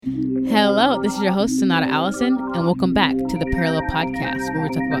Hello, this is your host, Sonata Allison, and welcome back to the Parallel Podcast, where we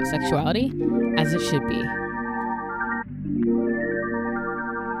talk about sexuality as it should be.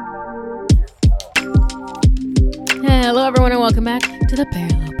 Hello, everyone, and welcome back to the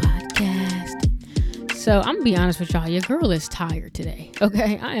Parallel Podcast. So, I'm going to be honest with y'all, your girl is tired today,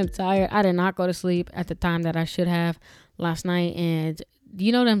 okay? I am tired. I did not go to sleep at the time that I should have last night, and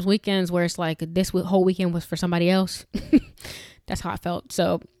you know them weekends where it's like this whole weekend was for somebody else? That's how I felt.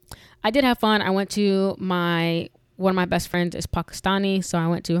 So I did have fun. I went to one of my best friends is Pakistani. So I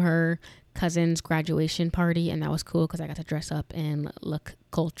went to her cousin's graduation party, and that was cool because I got to dress up and look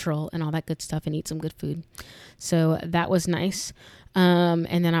cultural and all that good stuff and eat some good food. So that was nice.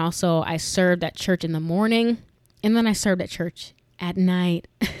 And then I served at church in the morning, and then I served at church at night.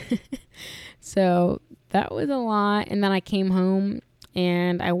 So that was a lot. And then I came home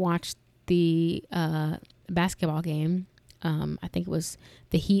and I watched the basketball game. I think it was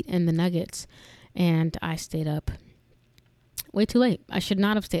the Heat and the Nuggets, and I stayed up way too late. I should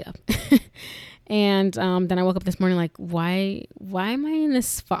not have stayed up. And then I woke up this morning like, why am I in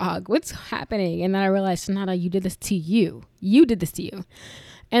this fog? What's happening? And then I realized, Sonata, you did this to you. You did this to you.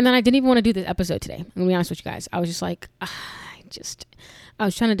 And then I didn't even want to do this episode today. I'm going to be honest with you guys. I was just like, I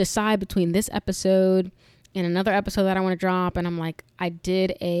was trying to decide between this episode and another episode that I want to drop. And I'm like, I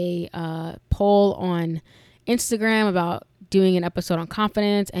did a poll on Instagram about doing an episode on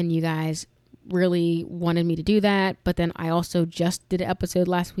confidence, and you guys really wanted me to do that. But then I also just did an episode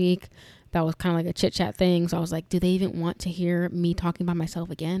last week that was kind of like a chit chat thing. So I was like, do they even want to hear me talking by myself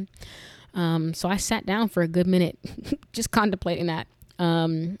again? So I sat down for a good minute just contemplating that.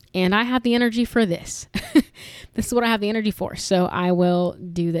 And I have the energy for this. This is what I have the energy for. So I will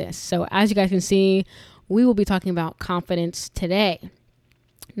do this. So as you guys can see, we will be talking about confidence today.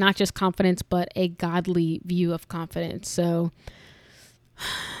 Not just confidence, but a godly view of confidence. So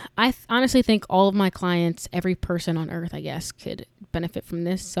I honestly think all of my clients, every person on earth, I guess, could benefit from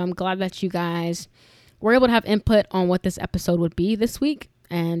this. So I'm glad that you guys were able to have input on what this episode would be this week.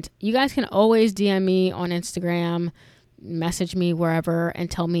 And you guys can always DM me on Instagram, message me wherever, and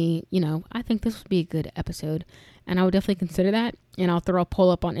tell me, I think this would be a good episode. And I would definitely consider that. And I'll throw a poll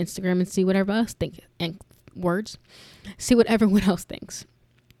up on Instagram and see what everyone else thinks. And see what everyone else thinks.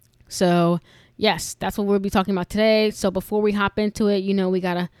 So yes, that's what we'll be talking about today. So before we hop into it, we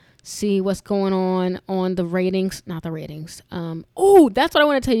got to see what's going on the ratings, not the ratings. That's what I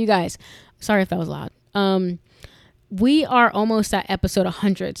want to tell you guys. Sorry if that was loud. We are almost at episode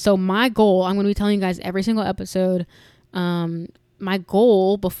 100. So my goal, I'm going to be telling you guys every single episode. My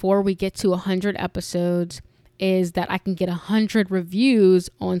goal before we get to 100 episodes is that I can get 100 reviews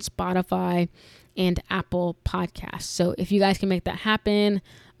on Spotify and Apple Podcasts. So if you guys can make that happen,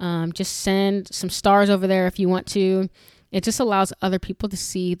 just send some stars over there if you want to. It just allows other people to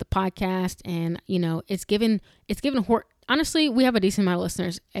see the podcast, and it's given honestly, we have a decent amount of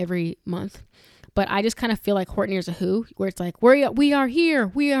listeners every month, but I just kind of feel like Hortoniers a Who, where it's like we are here,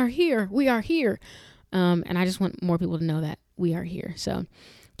 we are here, we are here, and I just want more people to know that we are here. So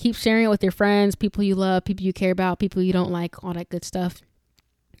keep sharing it with your friends, people you love, people you care about, people you don't like, all that good stuff.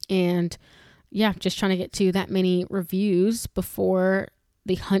 And yeah, just trying to get to that many reviews before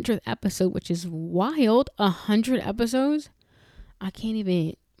the 100th episode, which is wild. 100 episodes. I can't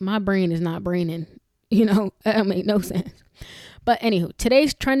even, my brain is not braining, that make no sense. But anywho,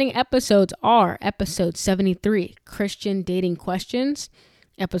 today's trending episodes are episode 73, Christian dating questions,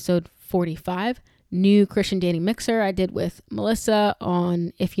 episode 45, new Christian dating mixer I did with Melissa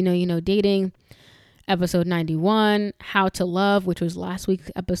on If You Know Dating, episode 91, How to Love, which was last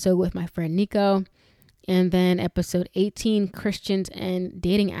week's episode with my friend Nico. And then episode 18, Christians and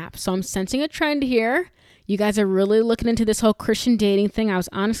dating apps. So I'm sensing a trend here. You guys are really looking into this whole Christian dating thing. I was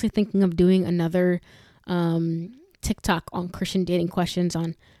honestly thinking of doing another TikTok on Christian dating questions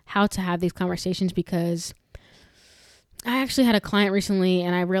on how to have these conversations, because I actually had a client recently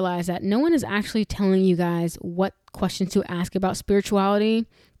and I realized that no one is actually telling you guys what questions to ask about spirituality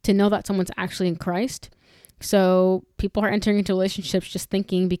to know that someone's actually in Christ. So people are entering into relationships just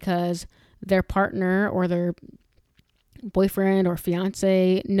thinking because their partner or their boyfriend or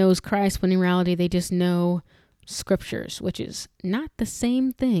fiance knows Christ, when in reality they just know scriptures, which is not the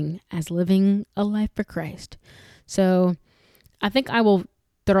same thing as living a life for Christ. So I think I will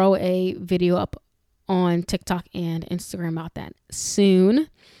throw a video up on TikTok and Instagram about that soon,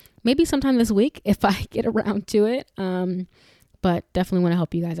 maybe sometime this week if I get around to it. But definitely want to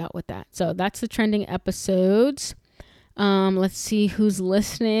help you guys out with that. So that's the trending episodes. Let's see who's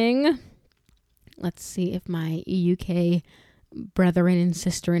listening. Let's see if my UK brethren and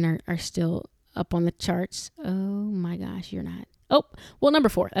sisterin are still up on the charts. Oh my gosh, you're not. Number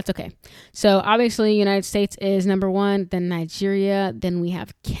 4. That's okay. So obviously United States is number 1, then Nigeria, then we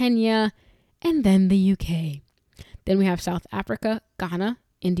have Kenya, and then the UK. Then we have South Africa, Ghana,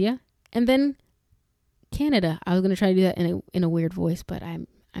 India, and then Canada. I was going to try to do that in a weird voice, but I'm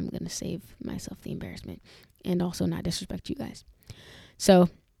going to save myself the embarrassment and also not disrespect you guys. So,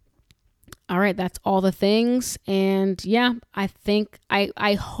 all right, that's all the things. And yeah, I think,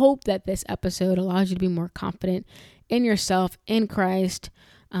 I hope that this episode allows you to be more confident in yourself, in Christ.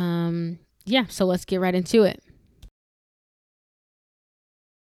 So let's get right into it.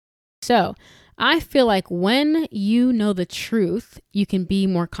 So I feel like when you know the truth, you can be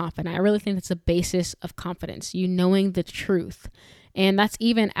more confident. I really think that's the basis of confidence, you knowing the truth. And that's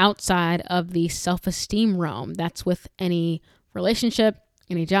even outside of the self-esteem realm. That's with any relationship,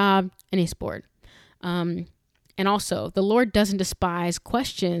 any job, any sport. And also, the Lord doesn't despise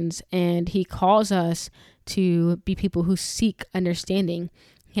questions, and he calls us to be people who seek understanding.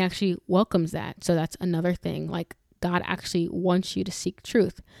 He actually welcomes that. So that's another thing. Like, God actually wants you to seek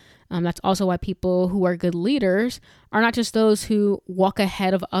truth. That's also why people who are good leaders are not just those who walk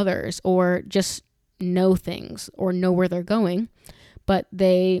ahead of others or just know things or know where they're going, but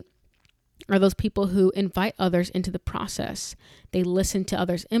they are those people who invite others into the process. They listen to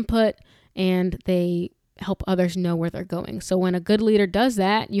others' input and they help others know where they're going. So when a good leader does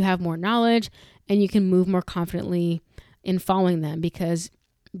that, you have more knowledge and you can move more confidently in following them because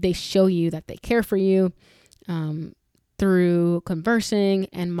they show you that they care for you through conversing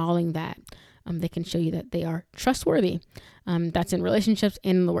and modeling that. They can show you that they are trustworthy. That's in relationships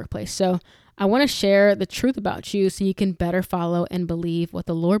and in the workplace. So I want to share the truth about you so you can better follow and believe what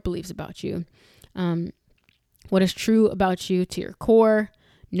the Lord believes about you. What is true about you to your core,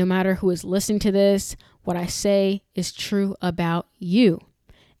 no matter who is listening to this, what I say is true about you.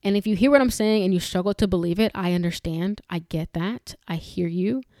 And if you hear what I'm saying and you struggle to believe it, I understand. I get that. I hear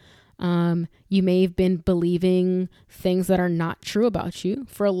you. You may have been believing things that are not true about you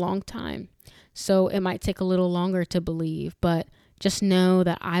for a long time. So it might take a little longer to believe, but just know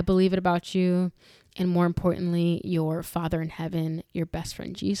that I believe it about you. And more importantly, your Father in heaven, your best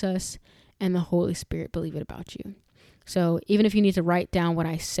friend, Jesus, and the Holy Spirit believe it about you. So even if you need to write down what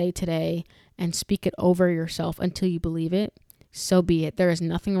I say today and speak it over yourself until you believe it, so be it. There is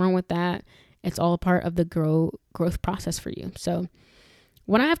nothing wrong with that. It's all a part of the growth process for you. So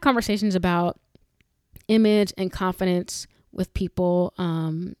when I have conversations about image and confidence with people,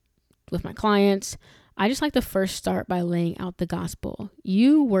 with my clients, I just like to first start by laying out the gospel.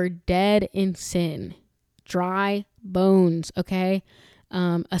 You were dead in sin, dry bones, okay?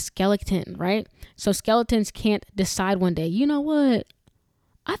 A skeleton, right? So skeletons can't decide one day, you know what?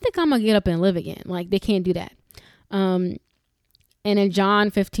 I think I'm going to get up and live again. Like, they can't do that. And in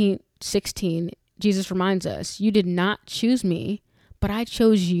John 15:16, Jesus reminds us, you did not choose me, but I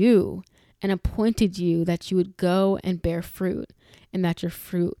chose you and appointed you that you would go and bear fruit and that your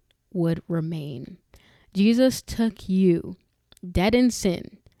fruit would remain. Jesus took you, dead in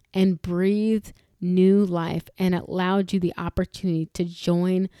sin, and breathed new life and allowed you the opportunity to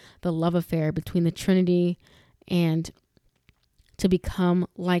join the love affair between the Trinity and to become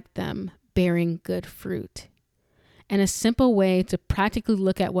like them, bearing good fruit. And a simple way to practically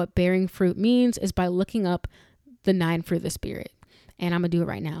look at what bearing fruit means is by looking up the 9 fruit of the Spirit. And I'm going to do it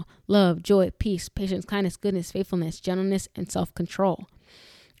right now. Love, joy, peace, patience, kindness, goodness, faithfulness, gentleness, and self-control.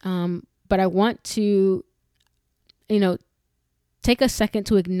 But I want to, take a second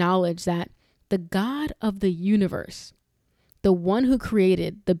to acknowledge that the God of the universe, the one who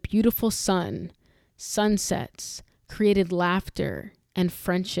created the beautiful sun, sunsets, created laughter and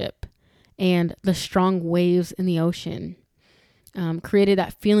friendship, and the strong waves in the ocean, created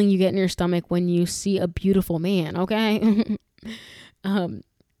that feeling you get in your stomach when you see a beautiful man, okay?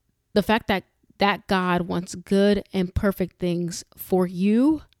 The fact that God wants good and perfect things for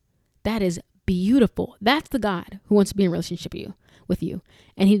you, that is beautiful. That's the God who wants to be in a relationship with you.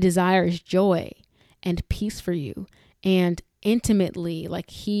 And he desires joy and peace for you. And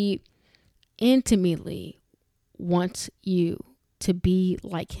he intimately wants you to be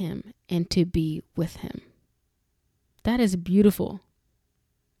like him and to be with him. That is beautiful.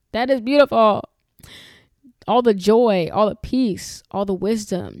 That is beautiful. All the joy, all the peace, all the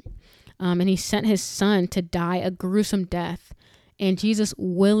wisdom. And he sent his son to die a gruesome death. And Jesus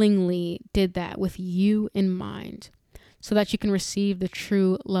willingly did that with you in mind so that you can receive the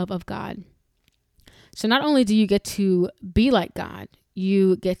true love of God. So not only do you get to be like God,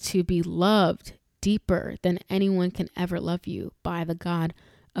 you get to be loved deeper than anyone can ever love you by the God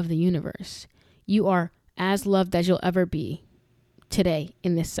of the universe. You are as loved as you'll ever be today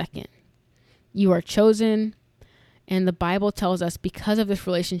in this second. You are chosen And the Bible tells us, because of this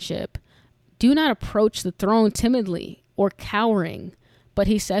relationship, do not approach the throne timidly or cowering, but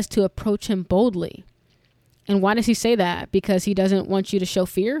he says to approach him boldly. And why does he say that? Because he doesn't want you to show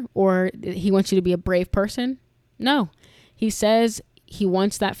fear, or he wants you to be a brave person? No, he says he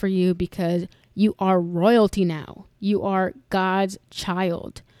wants that for you because you are royalty now. You are God's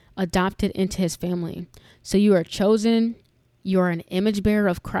child, adopted into his family. So you are chosen, you are an image bearer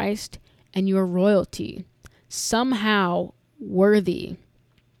of Christ, and you are royalty, somehow worthy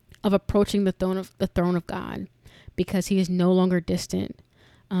of approaching the throne of God, because he is no longer distant,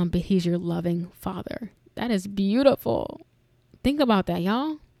 but he's your loving Father. That is beautiful. Think about that,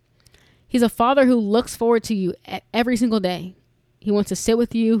 y'all. He's a Father who looks forward to you every single day. He wants to sit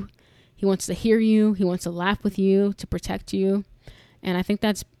with you. He wants to hear you. He wants to laugh with you, to protect you. And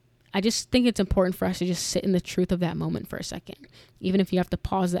I just think it's important for us to just sit in the truth of that moment for a second. Even if you have to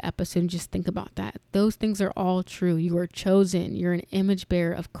pause the episode and just think about that. Those things are all true. You are chosen. You're an image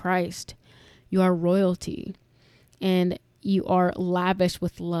bearer of Christ. You are royalty. And you are lavish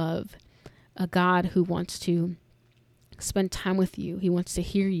with love. A God who wants to spend time with you. He wants to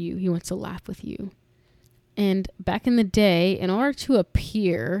hear you. He wants to laugh with you. And back in the day, in order to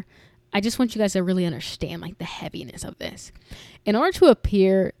appear, I just want you guys to really understand like the heaviness of this. In order to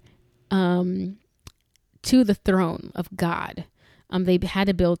appear to the throne of God, they had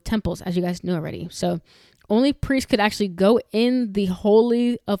to build temples, as you guys know already. So only priests could actually go in the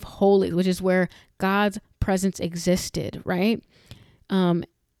Holy of Holies, which is where God's presence existed, right?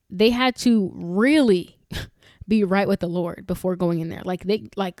 They had to really be right with the Lord before going in there. Like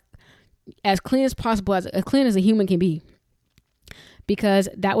as clean as possible, as clean as a human can be, because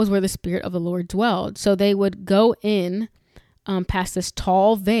that was where the Spirit of the Lord dwelled. So they would go in past this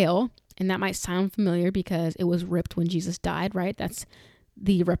tall veil, and that might sound familiar because it was ripped when Jesus died, right? That's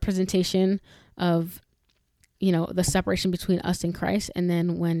the representation of, the separation between us and Christ. And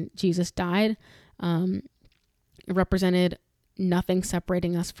then when Jesus died, it represented nothing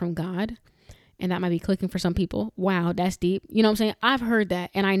separating us from God. And that might be clicking for some people. Wow, that's deep. You know what I'm saying? I've heard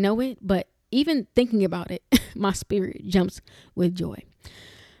that and I know it, but even thinking about it, my spirit jumps with joy.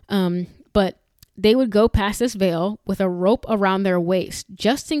 But they would go past this veil with a rope around their waist,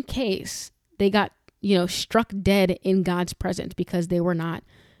 just in case they got, struck dead in God's presence because they were not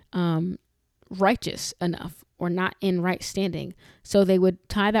righteous enough or not in right standing. So they would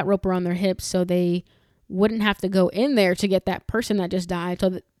tie that rope around their hips so they wouldn't have to go in there to get that person that just died. So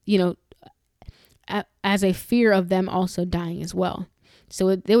that, as a fear of them also dying as well.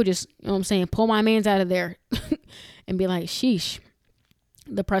 So they would just, pull my mans out of there and be like, sheesh,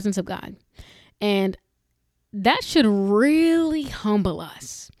 the presence of God. And that should really humble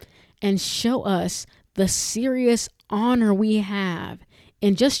us and show us the serious honor we have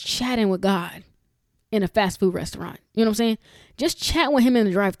in just chatting with God in a fast food restaurant. You know what I'm saying? Just chat with him in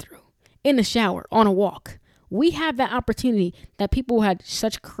the drive-thru, in the shower, on a walk. We have that opportunity that people had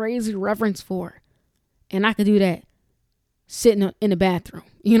such crazy reverence for. And I could do that sitting in the bathroom.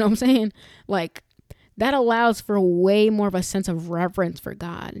 You know what I'm saying? Like, that allows for way more of a sense of reverence for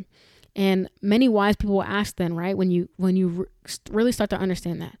God. And many wise people will ask then, right? When you really start to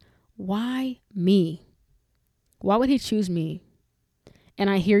understand that, why me? Why would he choose me? And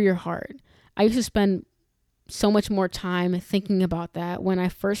I hear your heart. I used to spend so much more time thinking about that when I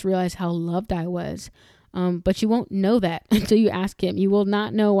first realized how loved I was. But you won't know that until you ask him. You will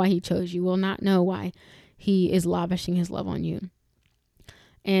not know why he chose you. You will not know why he is lavishing his love on you.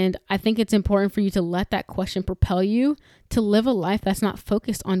 And I think it's important for you to let that question propel you to live a life that's not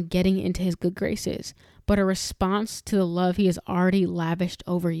focused on getting into his good graces, but a response to the love he has already lavished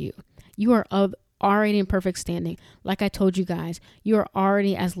over you. You are already in perfect standing. Like I told you guys, you are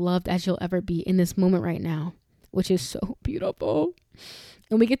already as loved as you'll ever be in this moment right now, which is so beautiful.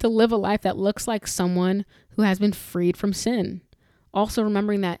 And we get to live a life that looks like someone who has been freed from sin. Also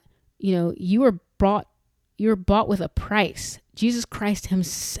remembering that, you were bought with a price. Jesus Christ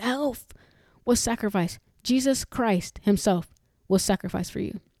himself was sacrificed. Jesus Christ himself was sacrificed for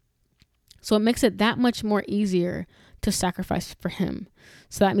you. So it makes it that much more easier to sacrifice for him.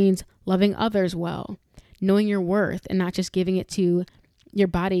 So that means loving others well, knowing your worth and not just giving it to your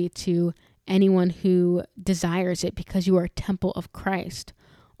body to anyone who desires it because you are a temple of Christ.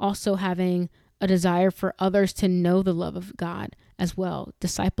 Also having a desire for others to know the love of God as well,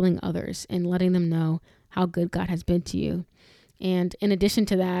 discipling others and letting them know how good God has been to you. And in addition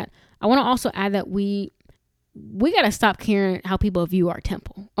to that, I want to also add that we got to stop caring how people view our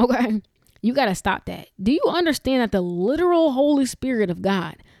temple. Okay. You got to stop that. Do you understand that the literal Holy Spirit of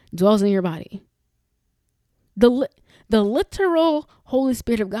God dwells in your body? The literal Holy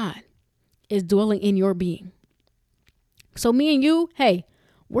Spirit of God is dwelling in your being. So me and you, hey,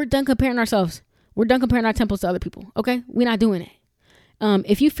 we're done comparing ourselves. We're done comparing our temples to other people. Okay. We're not doing it.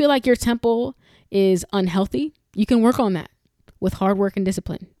 If you feel like your temple is unhealthy, you can work on that with hard work and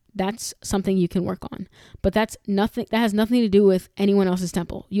discipline. That's something you can work on, but that has nothing to do with anyone else's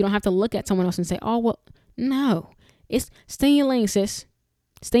temple. You don't have to look at someone else and say, oh, well, no, it's stay in your lane, sis.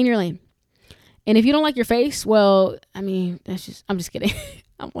 Stay in your lane. And if you don't like your face, well, I mean, I'm just kidding.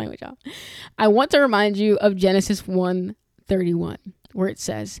 I'm playing with y'all. I want to remind you of Genesis 1:31, where it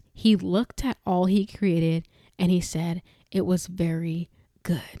says, he looked at all he created and he said, it was very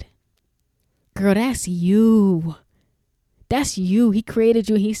good. Girl, that's you. That's you. He created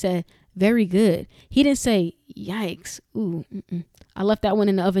you. He said, very good. He didn't say, yikes. Ooh, I left that one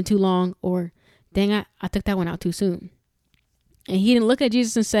in the oven too long, or dang, I took that one out too soon. And he didn't look at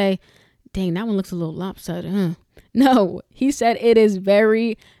Jesus and say, dang, that one looks a little lopsided. Huh? No, he said it is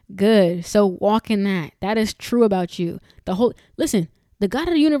very good. So walk in that. That is true about you. Listen, the God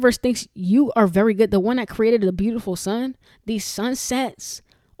of the universe thinks you are very good. The one that created the beautiful sun, these sunsets,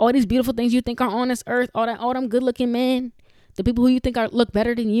 all these beautiful things you think are on this earth, all them good looking men, the people who you think look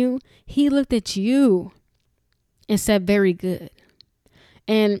better than you. He looked at you and said, very good.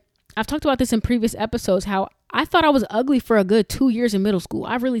 And I've talked about this in previous episodes, how I thought I was ugly for a good 2 years in middle school.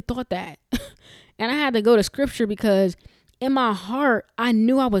 I really thought that. And I had to go to scripture because in my heart, I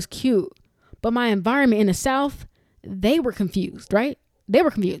knew I was cute. But my environment in the South, they were confused, right? They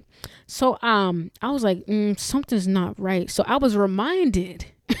were confused. So I was like, something's not right. So I was reminded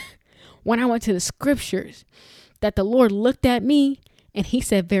when I went to the scriptures that the Lord looked at me and he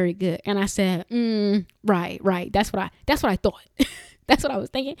said, very good. And I said, right. That's what I thought. That's what I was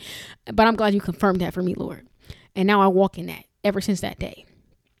thinking. But I'm glad you confirmed that for me, Lord. And now I walk in that ever since that day.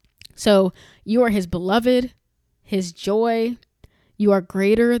 So you are his beloved, his joy. You are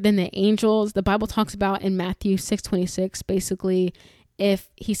greater than the angels. The Bible talks about in Matthew 6:26, basically, if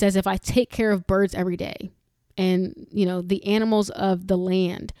I take care of birds every day and, the animals of the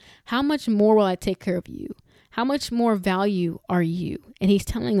land, how much more will I take care of you? How much more value are you? And he's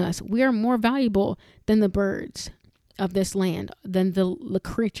telling us we are more valuable than the birds of this land, than the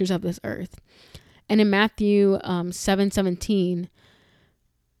creatures of this earth. And in Matthew 7:17,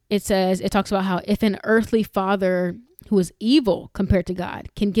 it talks about how if an earthly father who is evil compared to God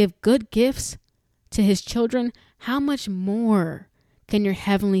can give good gifts to his children, how much more can your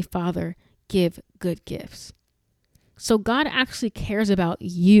heavenly Father give good gifts? So God actually cares about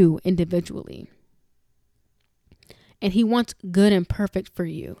you individually. And he wants good and perfect for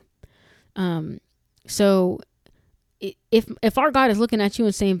you. So if our God is looking at you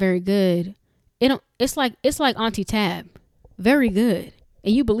and saying very good, it's like Auntie Tab, very good.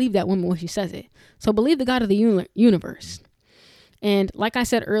 And you believe that woman when she says it. So believe the God of the universe. And like I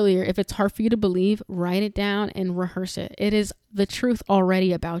said earlier, if it's hard for you to believe, write it down and rehearse it. It is the truth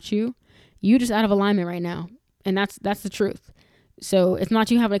already about you. You just out of alignment right now. And that's the truth. So it's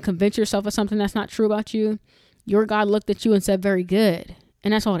not you having to convince yourself of something that's not true about you. Your God looked at you and said, very good.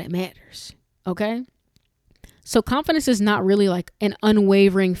 And that's all that matters. Okay? So confidence is not really like an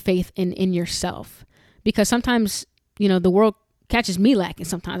unwavering faith in yourself. Because sometimes, the world catches me lacking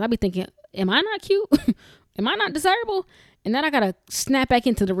sometimes. I'll be thinking, am I not cute? Am I not desirable? And then I got to snap back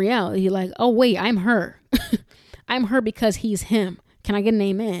into the reality like, oh, wait, I'm her. I'm her because he's him. Can I get an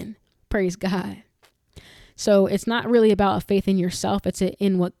amen? Praise God. So it's not really about a faith in yourself. It's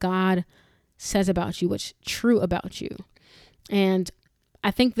in what God says about you, what's true about you. And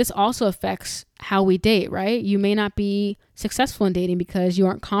I think this also affects how we date, right? You may not be successful in dating because you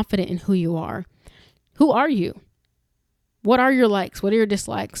aren't confident in who you are. Who are you? What are your likes? What are your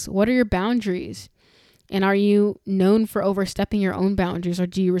dislikes? What are your boundaries? And are you known for overstepping your own boundaries, or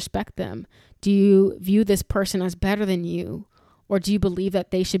do you respect them? Do you view this person as better than you? Or do you believe that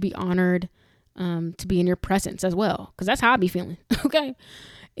they should be honored to be in your presence as well? Because that's how I be feeling. Okay.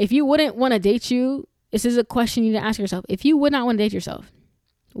 If you wouldn't want to date you, this is a question you need to ask yourself. If you would not want to date yourself,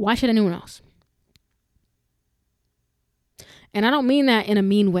 why should anyone else? And I don't mean that in a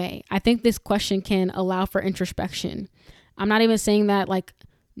mean way. I think this question can allow for introspection. I'm not even saying that like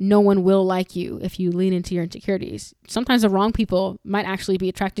no one will like you if you lean into your insecurities. Sometimes the wrong people might actually be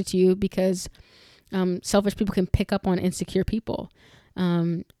attracted to you because selfish people can pick up on insecure people.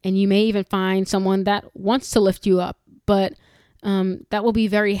 And you may even find someone that wants to lift you up, but that will be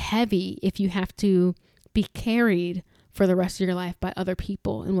very heavy if you have to be carried for the rest of your life by other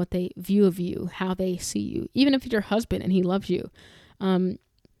people and what they view of you, how they see you. Even if it's your husband and he loves you,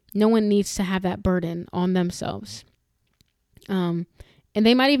 no one needs to have that burden on themselves. And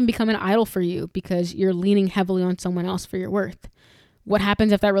they might even become an idol for you because you're leaning heavily on someone else for your worth. What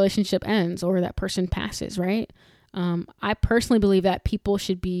happens if that relationship ends or that person passes, right? I personally believe that people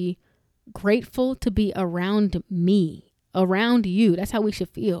should be grateful to be around me, around you. That's how we should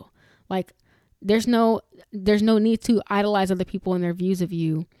feel. Like there's no need to idolize other people and their views of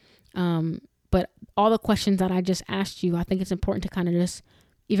you. But all the questions that I just asked you, I think it's important to kind of just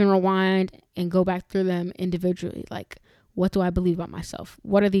even rewind and go back through them individually. Like, what do I believe about myself?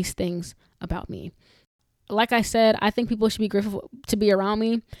 What are these things about me? Like I said, I think people should be grateful to be around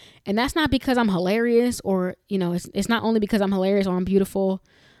me. And that's not because I'm hilarious or, it's not only because I'm hilarious or I'm beautiful,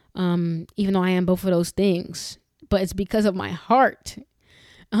 even though I am both of those things, but it's because of my heart.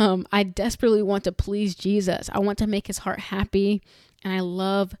 I desperately want to please Jesus. I want to make his heart happy. And I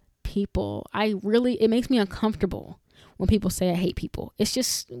love people. It makes me uncomfortable when people say I hate people. It's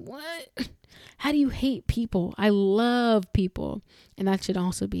just, what? How do you hate people? I love people. And that should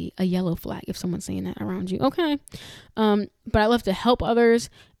also be a yellow flag if someone's saying that around you. Okay. But I love to help others.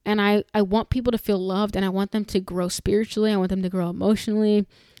 And I want people to feel loved, and I want them to grow spiritually. I want them to grow emotionally,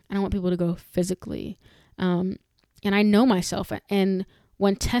 and I want people to grow physically. And I know myself, and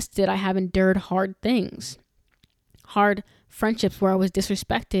when tested, I have endured hard things, hard friendships where I was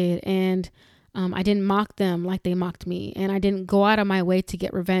disrespected, and I didn't mock them like they mocked me. And I didn't go out of my way to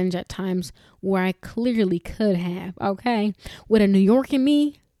get revenge at times where I clearly could have. Okay. With a New York in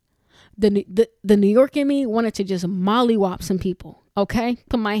me, the New York in me wanted to just mollywop some people. Okay.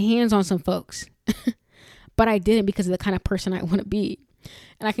 Put my hands on some folks, but I didn't because of the kind of person I want to be.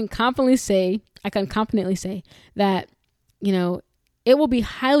 And I can confidently say that, it will be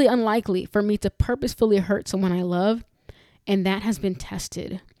highly unlikely for me to purposefully hurt someone I love. And that has been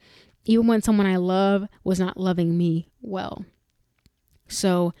tested, even when someone I love was not loving me well.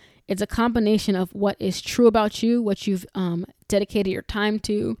 So it's a combination of what is true about you, what you've dedicated your time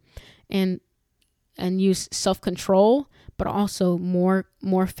to, and use self-control, but also more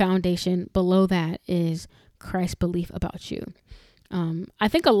foundation below that is Christ's belief about you. I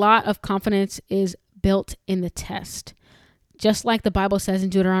think a lot of confidence is built in the test. Just like the Bible says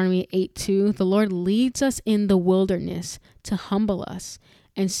in Deuteronomy 8:2, the Lord leads us in the wilderness to humble us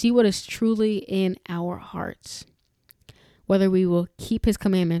and see what is truly in our hearts, whether we will keep his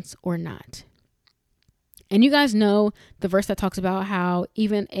commandments or not. And you guys know the verse that talks about how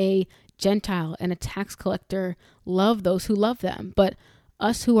even a Gentile and a tax collector love those who love them. But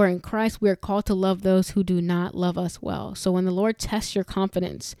us who are in Christ, we are called to love those who do not love us well. So when the Lord tests your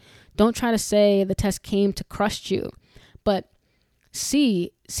confidence, don't try to say the test came to crush you, but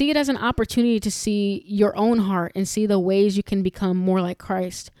see it as an opportunity to see your own heart and see the ways you can become more like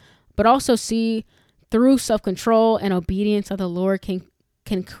Christ, but also see through self-control and obedience that the Lord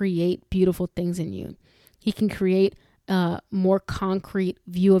can create beautiful things in you. He can create a more concrete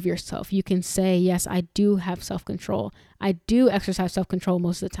view of yourself. You can say, yes, I do have self-control. I do exercise self-control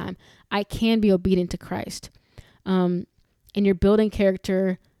most of the time. I can be obedient to Christ. And you're building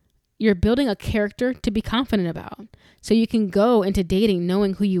character. You're building a character to be confident about. So you can go into dating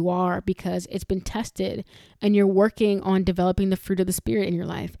knowing who you are because it's been tested, and you're working on developing the fruit of the Spirit in your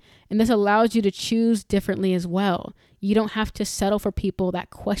life. And this allows you to choose differently as well. You don't have to settle for people that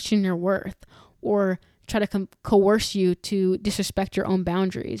question your worth or try to coerce you to disrespect your own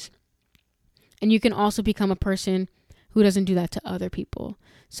boundaries. And you can also become a person who doesn't do that to other people.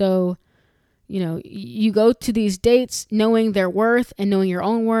 So, you go to these dates knowing their worth and knowing your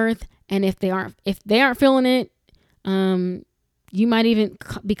own worth. And if they aren't feeling it, you might even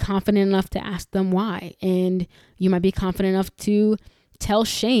be confident enough to ask them why. And you might be confident enough to tell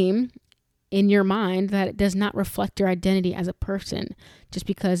shame in your mind that it does not reflect your identity as a person. Just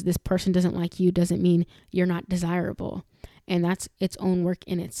because this person doesn't like you doesn't mean you're not desirable. And that's its own work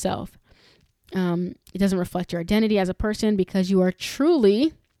in itself. It doesn't reflect your identity as a person because you are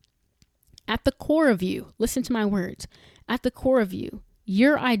truly at the core of you. Listen to my words. At the core of you,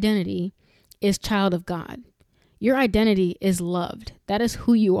 your identity is child of God. Your identity is loved. That is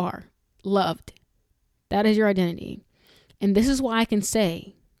who you are. Loved. That is your identity. And this is why I can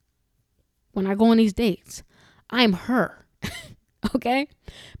say, when I go on these dates, I'm her. Okay?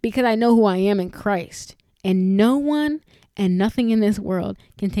 Because I know who I am in Christ. And no one and nothing in this world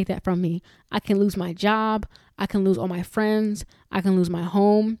can take that from me. I can lose my job. I can lose all my friends. I can lose my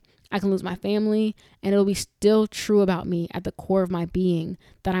home. I can lose my family. And it'll be still true about me at the core of my being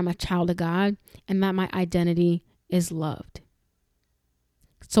that I'm a child of God and that my identity is loved.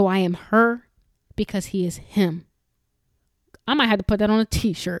 So I am her because he is him. I might have to put that on a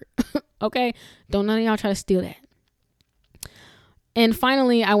t-shirt. Okay? Don't none of y'all try to steal that. And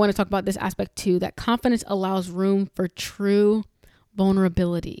finally, I want to talk about this aspect too, that confidence allows room for true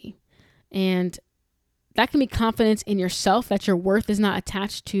vulnerability. And that can be confidence in yourself, that your worth is not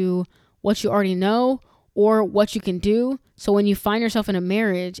attached to what you already know or what you can do. So when you find yourself in a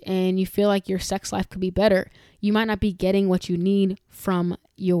marriage and you feel like your sex life could be better, you might not be getting what you need from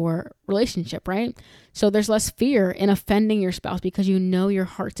your relationship, right? So there's less fear in offending your spouse because you know your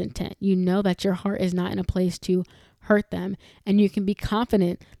heart's intent. You know that your heart is not in a place to hurt them, and you can be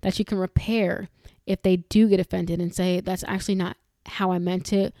confident that you can repair if they do get offended and say, that's actually not how I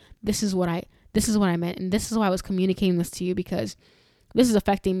meant it. This is what I meant, and this is why I was communicating this to you, because this is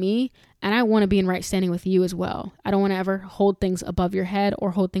affecting me, and I want to be in right standing with you as well. I don't want to ever hold things above your head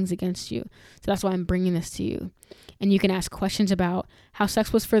or hold things against you. So that's why I'm bringing this to you. And you can ask questions about how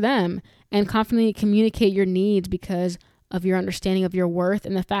sex was for them and confidently communicate your needs because of your understanding of your worth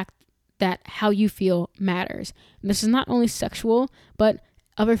and the fact that how you feel matters. And this is not only sexual, but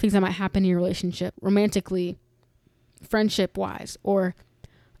other things that might happen in your relationship, romantically, friendship-wise, or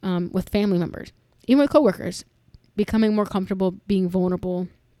with family members, even with coworkers. Becoming more comfortable being vulnerable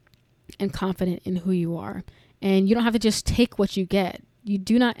and confident in who you are. And you don't have to just take what you get. You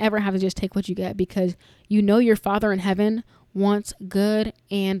do not ever have to just take what you get, because you know your Father in heaven wants good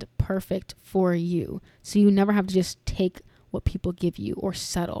and perfect for you. So you never have to just take what people give you or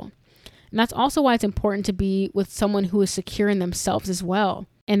settle. And that's also why it's important to be with someone who is secure in themselves as well.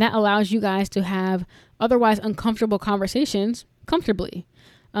 And that allows you guys to have otherwise uncomfortable conversations comfortably.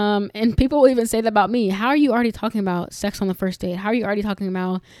 And people will even say that about me. How are you already talking about sex on the first date? How are you already talking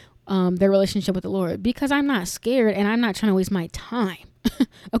about their relationship with the Lord? Because I'm not scared, and I'm not trying to waste my time.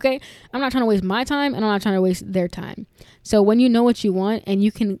 Okay? I'm not trying to waste my time, and I'm not trying to waste their time. So when you know what you want and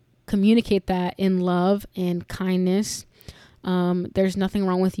you can communicate that in love and kindness, there's nothing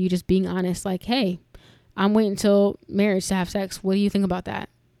wrong with you just being honest. Like, hey, I'm waiting until marriage to have sex. What do you think about that?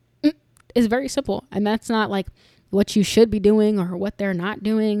 It's very simple. And that's not like what you should be doing or what they're not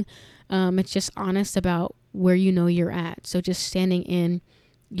doing. It's just honest about where you know you're at. So just standing in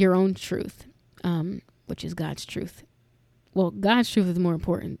your own truth, which is God's truth. Well, God's truth is more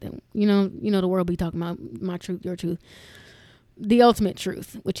important than, the world be talking about my truth, your truth. The ultimate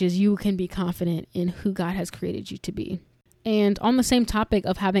truth, which is you can be confident in who God has created you to be. And on the same topic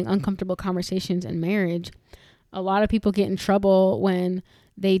of having uncomfortable conversations in marriage, a lot of people get in trouble when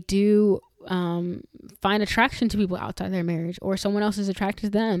they do find attraction to people outside their marriage, or someone else is attracted to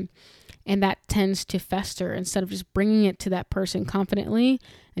them. And that tends to fester instead of just bringing it to that person confidently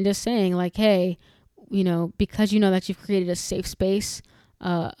and just saying like, hey, because you know that you've created a safe space,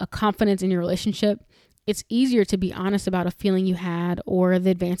 a confidence in your relationship, it's easier to be honest about a feeling you had or the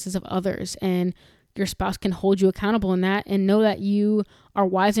advances of others. And your spouse can hold you accountable in that and know that you are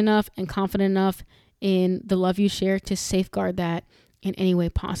wise enough and confident enough in the love you share to safeguard that in any way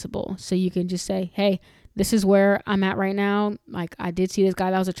possible. So you can just say, hey, this is where I'm at right now. Like, I did see this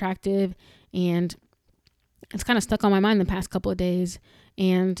guy that was attractive, and it's kind of stuck on my mind the past couple of days.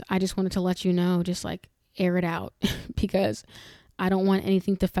 And I just wanted to let you know, just like air it out because I don't want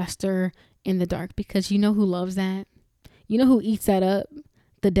anything to fester in the dark, because you know who loves that? You know who eats that up?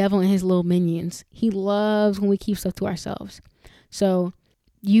 The devil and his little minions. He loves when we keep stuff to ourselves. So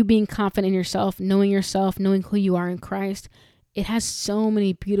you being confident in yourself, knowing who you are in Christ, it has so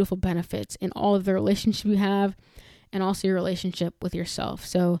many beautiful benefits in all of the relationship you have and also your relationship with yourself.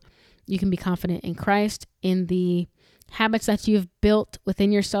 So you can be confident in Christ, in the habits that you've built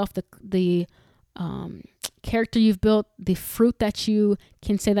within yourself, the character you've built, the fruit that you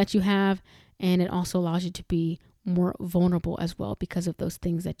can say that you have, and it also allows you to be more vulnerable as well because of those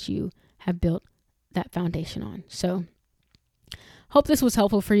things that you have built that foundation on. So hope this was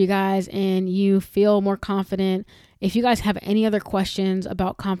helpful for you guys and you feel more confident. If you guys have any other questions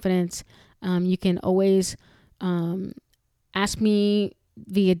about confidence, you can always ask me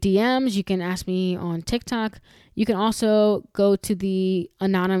via DMs. You can ask me on TikTok. You can also go to the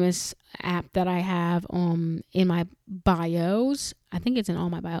anonymous app that I have in my bios. I think it's in all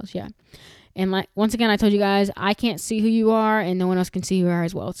my bios. Yeah. And like, once again, I told you guys, I can't see who you are and no one else can see who you are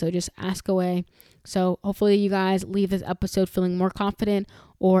as well. So just ask away. So hopefully you guys leave this episode feeling more confident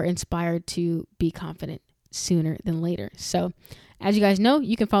or inspired to be confident sooner than later. So as you guys know,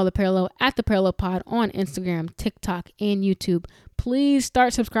 you can follow The Parallel at The Parallel Pod on Instagram, TikTok, and YouTube. Please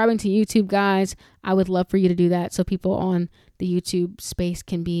start subscribing to YouTube, guys. I would love for you to do that so people on the YouTube space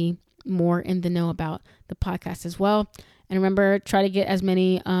can be more in the know about the podcast as well. And remember, try to get as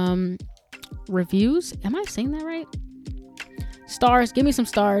many reviews. Am I saying that right? Stars. Give me some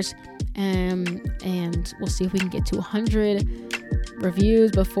stars. And we'll see if we can get to 100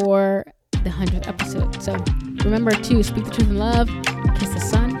 reviews before the 100th episode. So remember to speak the truth in love, kiss the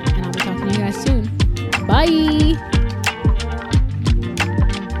sun, and I'll be talking to you guys soon. Bye.